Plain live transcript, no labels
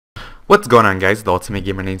What's going on, guys? The Ultimate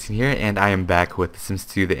Gamer 19 here, and I am back with The Sims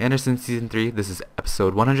 2 The Anderson Season 3. This is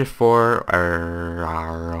episode 104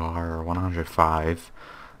 or 105.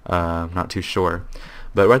 Not too sure.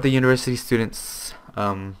 But we're at the university students'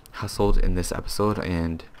 household in this episode,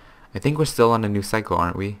 and I think we're still on a new cycle,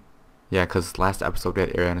 aren't we? Yeah, because last episode we had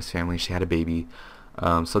Arianna's family. She had a baby.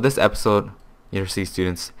 So this episode, university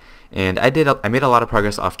students, and I made a lot of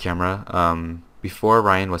progress off camera. Before,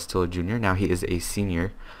 Ryan was still a junior. Now he is a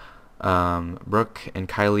senior. Brooke and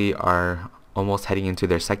Kylie are almost heading into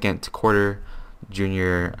their second quarter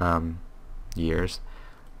junior years.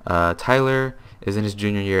 Tyler is in his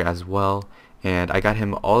junior year as well, and I got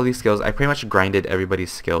him all these skills. I pretty much grinded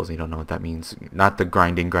everybody's skills. You don't know what that means. Not the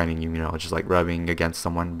grinding, you know, just like rubbing against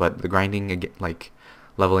someone, but the grinding, like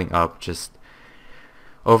leveling up, just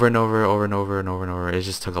over and over and over. It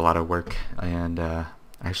just took a lot of work, and I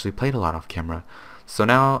actually played a lot off camera. So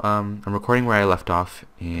now I'm recording where I left off,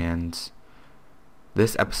 and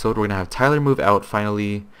this episode we're going to have Tyler move out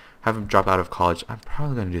finally, have him drop out of college. I'm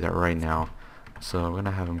probably going to do that right now. So I'm going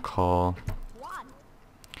to have him call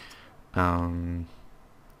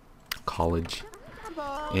college,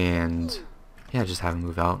 and yeah, just have him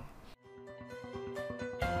move out.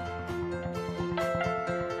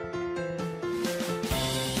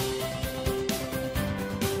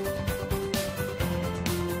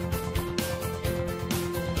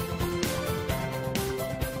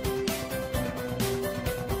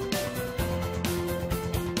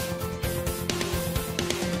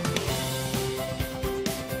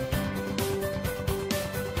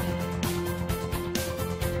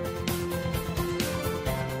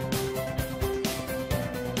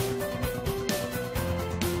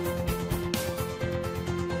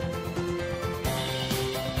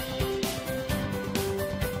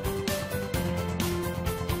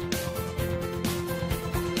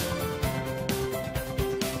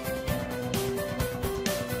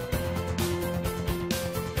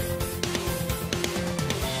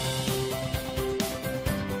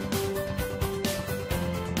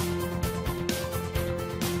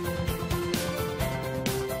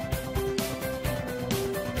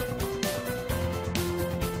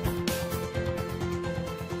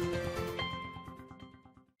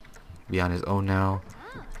 Be on his own now,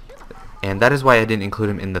 and that is why I didn't include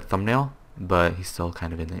him in the thumbnail, but he's still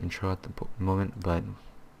kind of in the intro at the moment, but I'm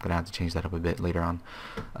gonna have to change that up a bit later on.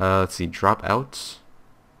 Let's see, drop out,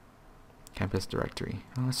 campus directory.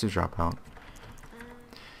 Let's do drop out.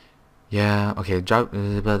 Yeah, okay, drop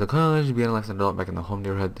the college, being a lifetime adult back in the home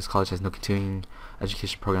neighborhood. This college has no continuing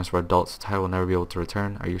education programs for adults, so Tyler will never be able to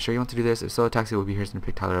return. Are you sure you want to do this? If so, a taxi will be here to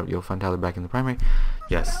pick Tyler up. You'll find Tyler back in the primary.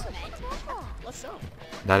 Yes.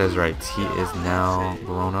 That is right. He is now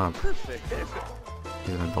grown up.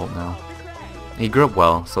 He's an adult now. He grew up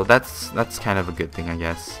well, so that's kind of a good thing, I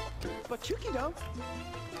guess.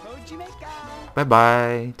 Bye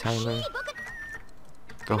bye, Tyler.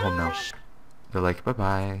 Go home now. They're like bye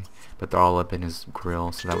bye, but they're all up in his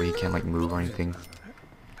grill, so that way he can't like move or anything.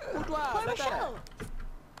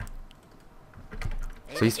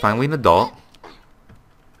 So he's finally an adult,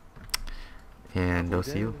 and we'll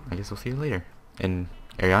see you. I guess we'll see you later in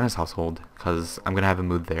Arianna's household, because I'm gonna have him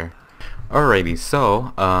move there. Alrighty,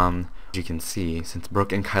 so as you can see, since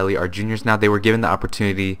Brooke and Kylie are juniors now, they were given the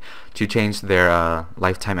opportunity to change their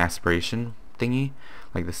lifetime aspiration thingy,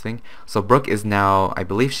 like this thing. So Brooke is now, I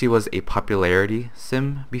believe she was a popularity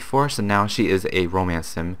sim before, so now she is a romance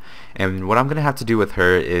sim, and what I'm gonna have to do with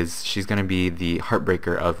her is she's gonna be the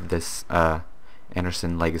heartbreaker of this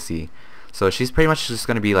Anderson legacy. So she's pretty much just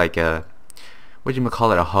gonna be like a, what do you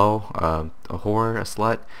call it, a hoe, a whore, a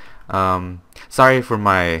slut. Sorry for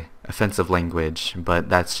my offensive language, but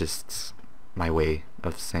that's just my way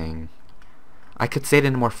of saying. I could say it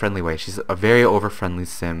in a more friendly way. She's a very over-friendly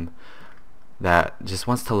sim that just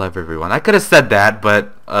wants to love everyone. I could have said that,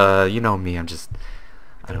 but you know me, I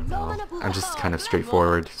don't know. I'm just kind of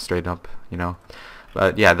straightforward, straight up, you know.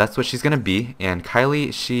 But yeah, that's what she's gonna be. And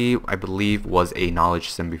Kylie, she, I believe, was a knowledge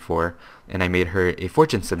sim before, and I made her a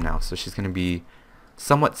fortune sim now. So she's gonna be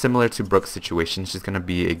somewhat similar to Brooke's situation. She's gonna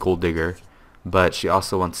be a gold digger, but she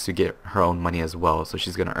also wants to get her own money as well. So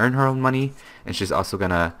she's gonna earn her own money, and she's also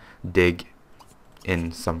gonna dig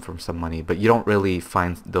in some money. But you don't really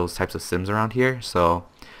find those types of sims around here. So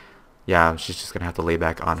yeah, she's just gonna have to lay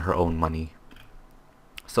back on her own money.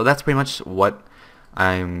 So that's pretty much what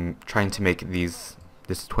I'm trying to make these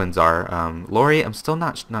twins are. Lori, I'm still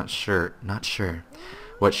not sure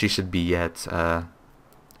what she should be yet.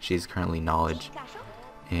 She's currently knowledge.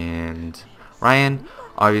 And Ryan,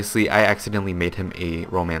 obviously I accidentally made him a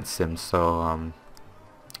romance sim, so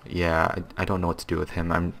yeah, I don't know what to do with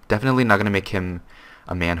him. I'm definitely not gonna make him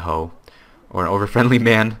a man-ho. or an over-friendly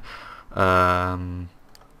man. I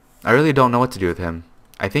really don't know what to do with him.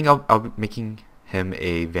 I think I'll be making him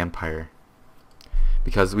a vampire,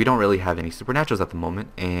 because we don't really have any supernaturals at the moment,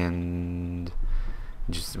 and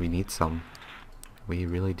we need some. We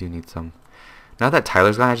really do need some. Now that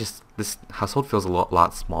Tyler's gone, this household feels a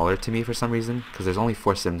lot smaller to me for some reason, because there's only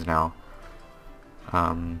 4 Sims now.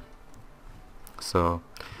 So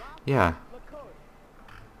yeah.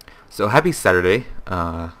 So happy Saturday.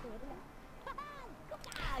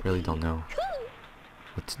 Really don't know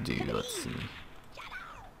what to do. Let's see.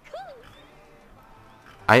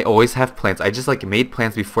 I always have plans. I just like made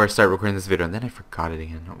plans before I started recording this video, and then I forgot it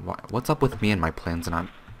again. What's up with me and my plans not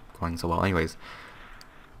going so well? Anyways,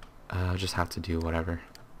 I'll just have to do whatever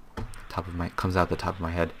comes out the top of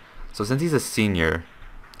my head. So since he's a senior,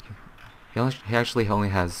 he actually only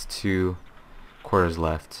has 2 quarters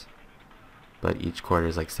left, but each quarter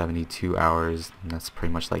is like 72 hours, and that's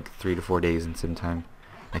pretty much like 3 to 4 days in sim time,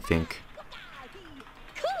 I think.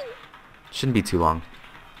 Shouldn't be too long.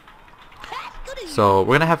 So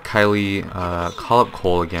we're gonna have Kylie call up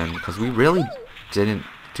Cole again, because we really didn't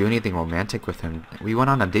do anything romantic with him. We went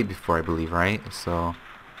on a date before, I believe, right? So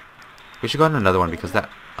we should go on another one, because that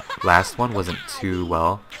last one wasn't too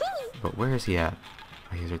well. But where is he at?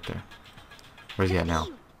 Oh, he's right there. Where's he at now?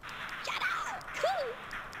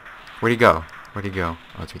 Where'd he go? Where'd he go?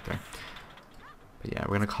 Oh, it's right there. But yeah,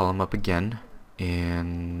 we're gonna call him up again,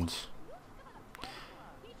 and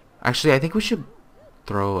actually I think we should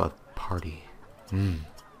throw a party.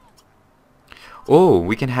 Oh,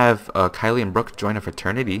 we can have Kylie and Brooke join a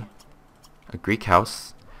fraternity, a Greek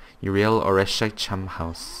house, Uriel Oreshai Cham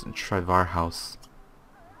house, Trivar house.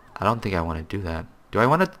 I don't think I want to do that. Do I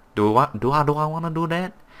want to do I want to do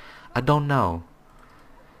that? I don't know.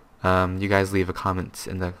 You guys leave a comment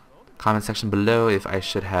in the comment section below if I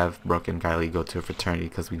should have Brooke and Kylie go to a fraternity,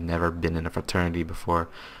 because we've never been in a fraternity before,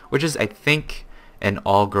 which is I think an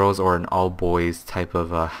all girls or an all boys type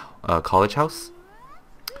of college house.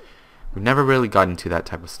 We've never really gotten into that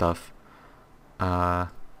type of stuff. So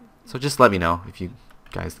just let me know if you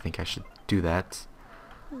guys think I should do that,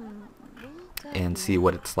 and see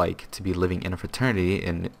what it's like to be living in a fraternity,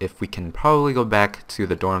 and if we can probably go back to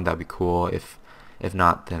the dorm, that'd be cool. If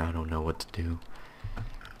not, then I don't know what to do.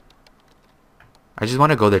 I just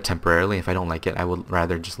want to go there temporarily. If I don't like it, I would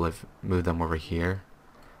rather just move them over here,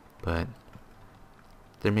 but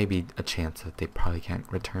there may be a chance that they probably can't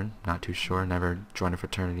return. Not too sure. Never joined a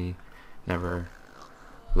fraternity, never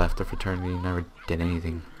left a fraternity, never did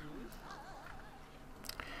anything.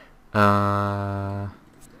 I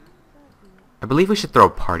believe we should throw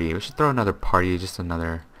a party. We should throw another party, just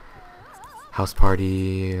another house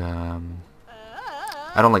party. I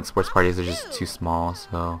don't like sports parties, they're just too small,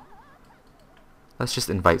 so let's just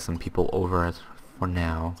invite some people over for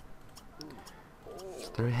now. Let's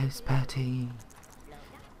throw a house party.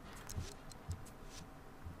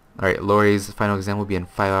 Alright, Lori's final exam will be in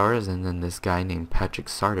 5 hours, and then this guy named Patrick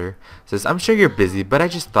Sarter says, I'm sure you're busy, but I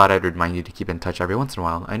just thought I'd remind you to keep in touch every once in a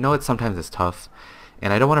while. I know sometimes it's tough,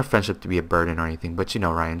 and I don't want our friendship to be a burden or anything, but you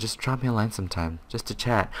know, Ryan, just drop me a line sometime, just to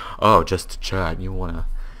chat. Oh, just to chat. You wanna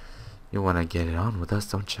get it on with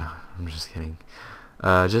us, don't you? I'm just kidding.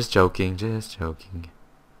 Just joking, just joking.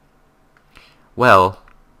 Well,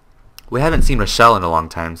 we haven't seen Rochelle in a long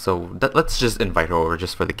time, so let's just invite her over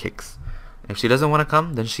just for the kicks. If she doesn't want to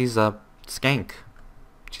come, then she's a skank.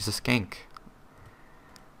 She's a skank.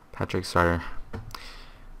 Patrick Starter.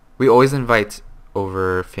 We always invite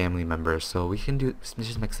over family members, so we can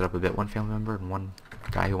just mix it up a bit. One family member and one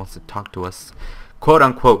guy who wants to talk to us, quote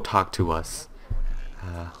unquote talk to us.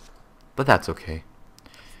 But that's okay.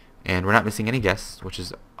 And we're not missing any guests, which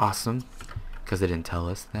is awesome, because they didn't tell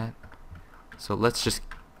us that. So let's just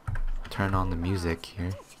turn on the music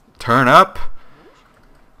here. Turn up!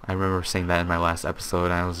 I remember saying that in my last episode,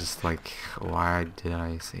 and I was just like, why did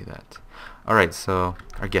I say that? Alright, so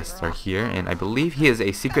our guests are here, and I believe he is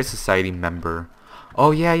a secret society member. Oh,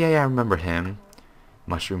 yeah, I remember him.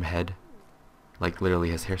 Mushroom head. Like, literally,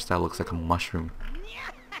 his hairstyle looks like a mushroom.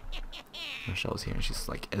 Michelle's here, and she's,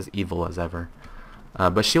 like, as evil as ever.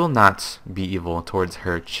 But she will not be evil towards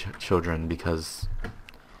her children, because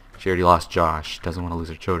she already lost Josh. Doesn't want to lose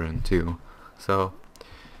her children, too. So,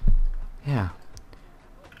 yeah.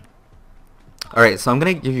 Alright, so I'm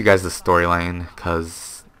going to give you guys the storyline,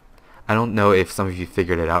 because I don't know if some of you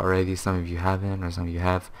figured it out already, some of you haven't, or some of you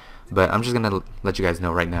have, but I'm just going to let you guys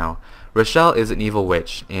know right now. Rochelle is an evil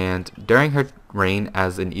witch, and during her reign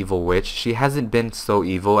as an evil witch, she hasn't been so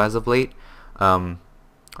evil as of late.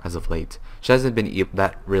 She hasn't been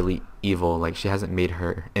that really evil, like she hasn't made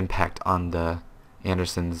her impact on the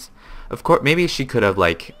Andersons Of course, maybe she could have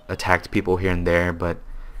like attacked people here and there, but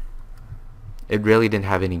it really didn't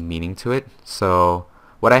have any meaning to it. So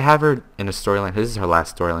what I have her in a storyline, this is her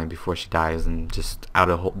last storyline before she dies and just out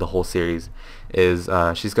of the whole series, is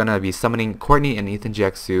she's going to be summoning Courtney and Ethan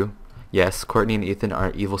Jiaxu. Yes, Courtney and Ethan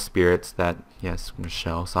are evil spirits that, yes,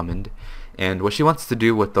 Michelle summoned. And what she wants to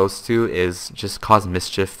do with those two is just cause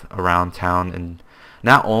mischief around town, and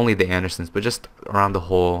not only the Andersons, but just around the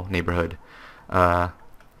whole neighborhood.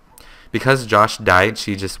 Because Josh died,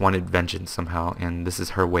 she just wanted vengeance somehow, and this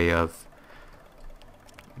is her way of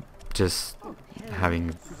just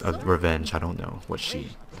having a revenge. I don't know what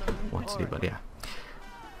she wants to do, but yeah.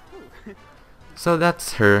 So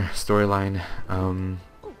that's her storyline.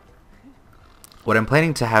 What I'm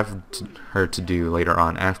planning to have her to do later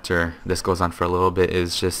on, after this goes on for a little bit,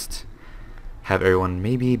 is just have everyone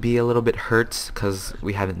maybe be a little bit hurt, because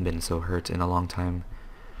we haven't been so hurt in a long time.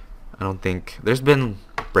 I don't think there's been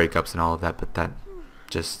breakups and all of that, but that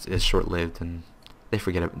just is short-lived, and they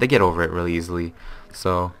forget it. They get over it really easily.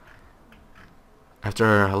 So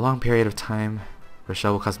after a long period of time,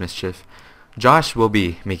 Rochelle will cause mischief. Josh will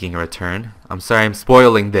be making a return. I'm sorry I'm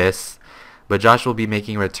spoiling this, but Josh will be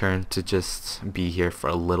making a return to just be here for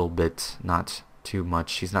a little bit, not too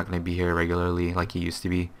much. He's not going to be here regularly like he used to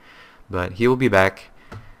be, but he will be back,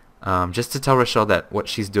 just to tell Rochelle that what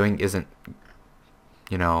she's doing isn't,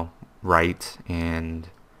 you know, right, and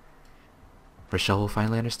Rochelle will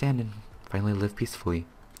finally understand and finally live peacefully.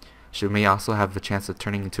 She may also have the chance of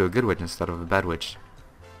turning into a good witch instead of a bad witch.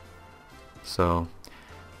 So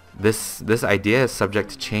this idea is subject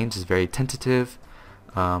to change, is very tentative.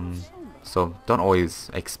 So don't always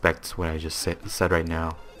expect what I just said right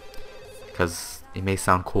now, because it may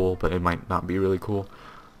sound cool, but it might not be really cool.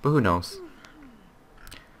 But who knows?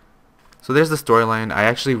 So there's the storyline. I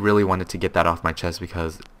actually really wanted to get that off my chest,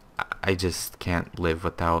 because I just can't live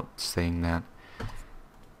without saying that.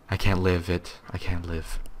 I can't live it. I can't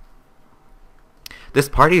live. This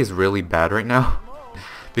party is really bad right now,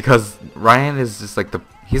 because Ryan is just like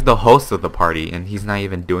he's the host of the party, and he's not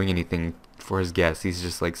even doing anything for his guests. He's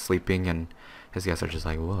just like sleeping, and his guests are just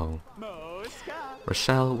like, whoa.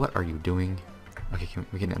 Rochelle, what are you doing? Okay,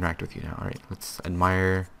 we can interact with you now. Alright, let's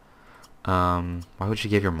admire. Why would you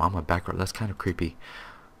give your mom a back rub? That's kind of creepy.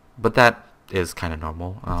 But that is kind of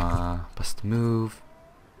normal. Bust move.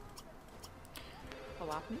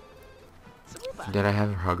 Did I have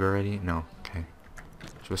her hug already? No. Okay.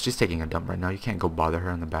 She's taking a dump right now. You can't go bother her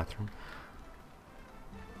in the bathroom.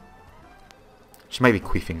 She might be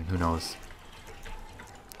queefing. Who knows?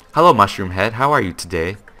 Hello, Mushroom Head. How are you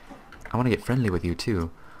today? I want to get friendly with you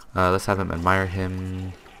too. Let's have him admire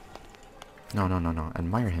him. No.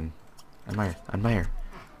 Admire him. Admire.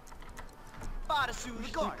 Let's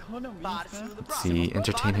see.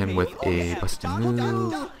 Entertain him with a busted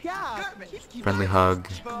move. Friendly hug.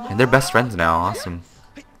 And they're best friends now. Awesome.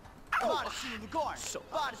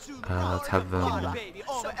 Let's have them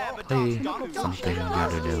play something the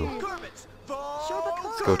other do.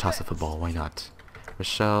 Let's go toss a football. Why not?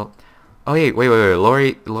 Rochelle. Oh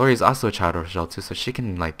wait. Lori's also a child of Rochelle too, so she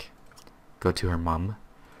can like go to her mom.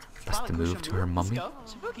 Bust the move to her mummy.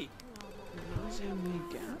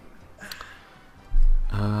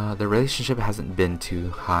 The relationship hasn't been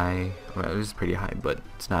too high. Well, it was pretty high, but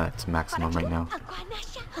it's not at its maximum right now.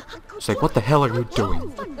 She's like, what the hell are you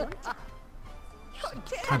doing?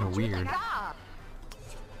 Kind of weird.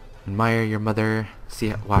 Admire your mother.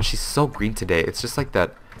 See, wow, she's so green today. It's just like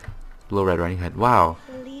that Little Red Riding Hood. Wow.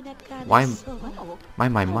 Why?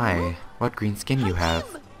 My. What green skin you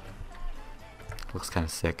have? Looks kind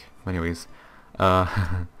of sick. Anyways,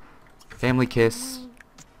 family kiss.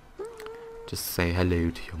 Just say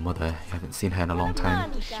hello to your mother. You haven't seen her in a long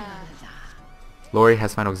time. Lori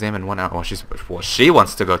has final exam in 1 hour. Well, she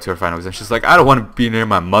wants to go to her final exam. She's like, I don't want to be near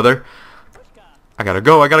my mother. I gotta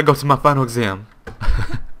go to my final exam.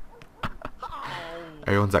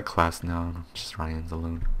 Everyone's at class now. Just Ryan's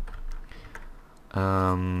alone.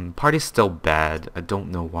 Party's still bad. I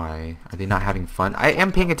don't know why. Are they not having fun? I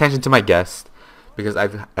am paying attention to my guests because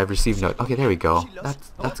I've received note. Okay, there we go.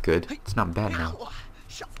 That's good. It's not bad now.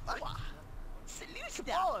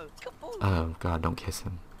 Oh god, don't kiss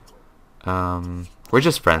him. We're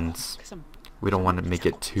just friends. We don't want to make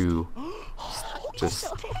it too just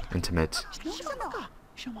intimate.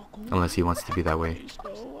 Unless he wants to be that way.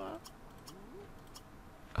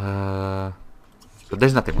 But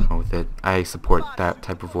there's nothing wrong with it. I support that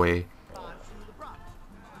type of way.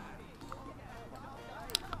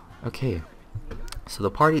 Okay. So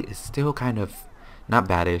the party is still kind of not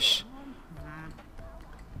baddish.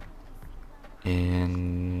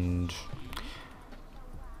 And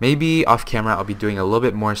Maybe off camera I'll be doing a little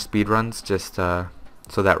bit more speed runs, just so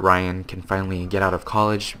that Ryan can finally get out of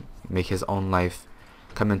college, make his own life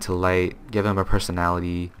come into light, give him a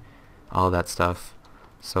personality, all that stuff.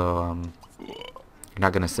 So you're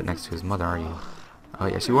not gonna sit next to his mother, are you? Oh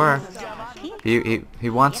yes you are. He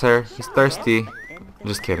wants her. He's thirsty. I'm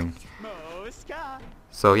just kidding.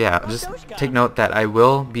 So yeah, just take note that I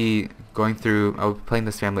will be I'll be playing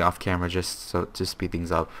this family off camera just to speed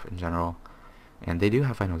things up in general. And they do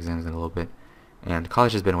have final exams in a little bit. And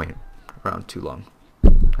college has been waiting around too long.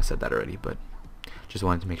 I said that already, but just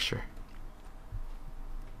wanted to make sure.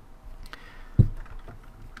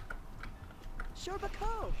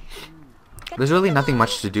 There's really nothing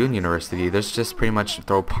much to do in university. There's just pretty much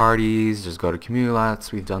throw parties, just go to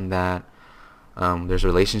Cumulats. We've done that. There's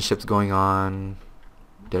relationships going on.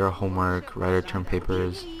 Did our homework, write our term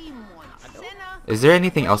papers. Is there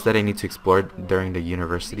anything else that I need to explore during the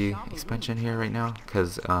university expansion here right now?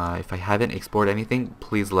 Because if I haven't explored anything,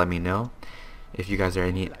 please let me know. If you guys are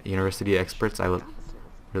any university experts, I would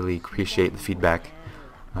really appreciate the feedback.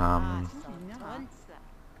 But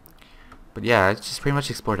yeah, I just pretty much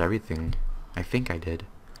explored everything. I think I did.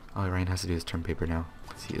 All Ryan has to do is term paper now,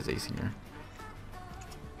 because he is a senior.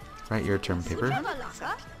 Write your term paper.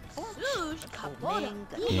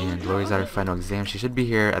 And Lori's at her final exam. She should be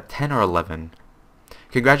here at 10 or 11.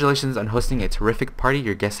 Congratulations on hosting a terrific party.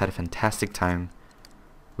 Your guests had a fantastic time.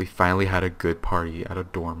 We finally had a good party at a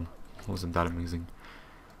dorm. Wasn't that amazing?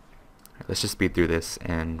 Right, let's just speed through this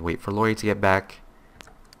and wait for Lori to get back.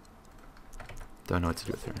 Don't know what to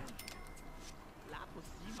do with her.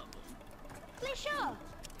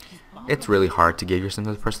 It's really hard to give yourself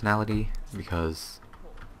a personality because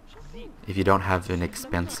if you don't have an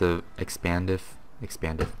expansive,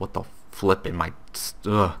 what the flip in my,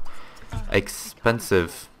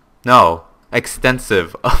 extensive,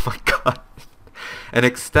 oh my god, an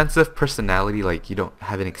extensive personality, like you don't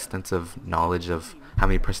have an extensive knowledge of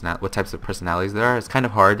what types of personalities there are, it's kind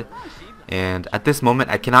of hard. And at this moment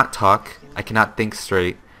I cannot talk, I cannot think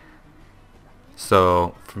straight,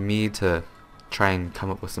 so for me to try and come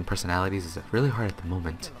up with some personalities is really hard at the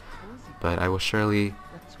moment, but I will surely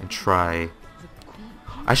try.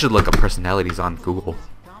 I should look up personalities on Google.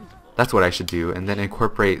 That's what I should do, and then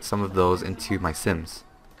incorporate some of those into my Sims,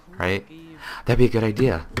 right? That'd be a good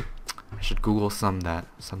idea. I should Google some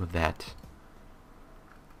of that.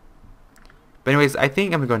 But anyways, I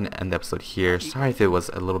think I'm going to end the episode here. Sorry if it was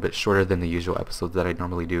a little bit shorter than the usual episodes that I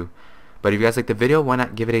normally do. But if you guys like the video, why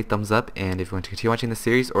not give it a thumbs up? And if you want to continue watching the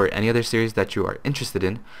series or any other series that you are interested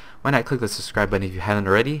in, why not click the subscribe button if you haven't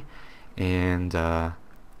already? And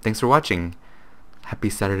thanks for watching.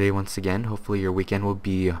 Happy Saturday once again. Hopefully your weekend will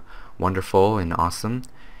be wonderful and awesome.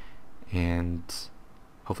 And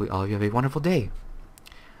hopefully all of you have a wonderful day.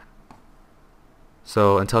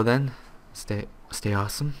 So until then, stay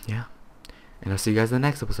awesome, yeah. And I'll see you guys in the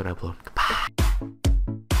next episode I upload. Goodbye.